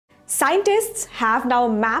Scientists have now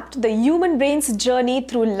mapped the human brain's journey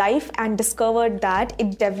through life and discovered that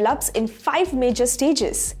it develops in 5 major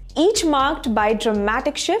stages, each marked by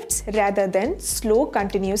dramatic shifts rather than slow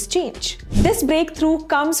continuous change. This breakthrough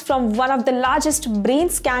comes from one of the largest brain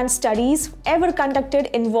scan studies ever conducted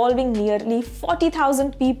involving nearly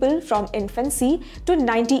 40,000 people from infancy to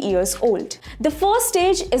 90 years old. The first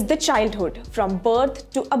stage is the childhood, from birth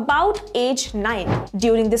to about age 9.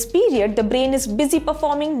 During this period, the brain is busy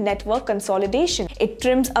performing network consolidation. It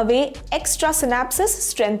trims away extra synapses,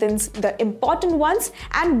 strengthens the important ones,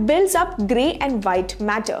 and builds up gray and white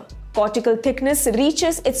matter. Cortical thickness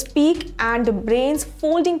reaches its peak and the brain's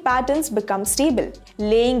folding patterns become stable,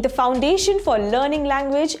 laying the foundation for learning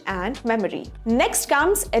language and memory. Next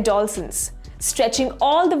comes adolescence, stretching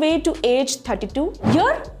all the way to age 32.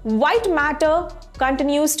 Here, white matter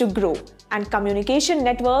continues to grow and communication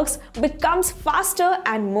networks becomes faster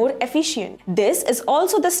and more efficient. This is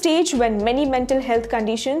also the stage when many mental health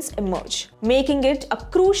conditions emerge, making it a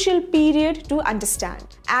crucial period to understand.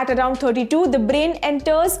 At around 32, the brain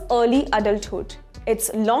enters early adulthood, its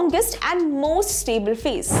longest and most stable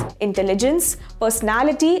phase. Intelligence,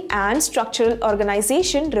 personality, and structural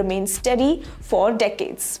organization remain steady for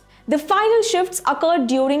decades. The final shifts occur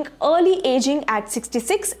during early aging at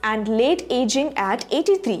 66 and late aging at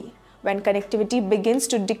 83. When connectivity begins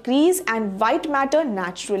to decrease and white matter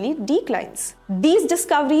naturally declines. These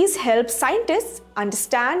discoveries help scientists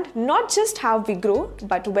understand not just how we grow,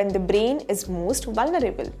 but when the brain is most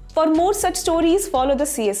vulnerable. For more such stories, follow the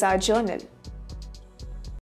CSR Journal.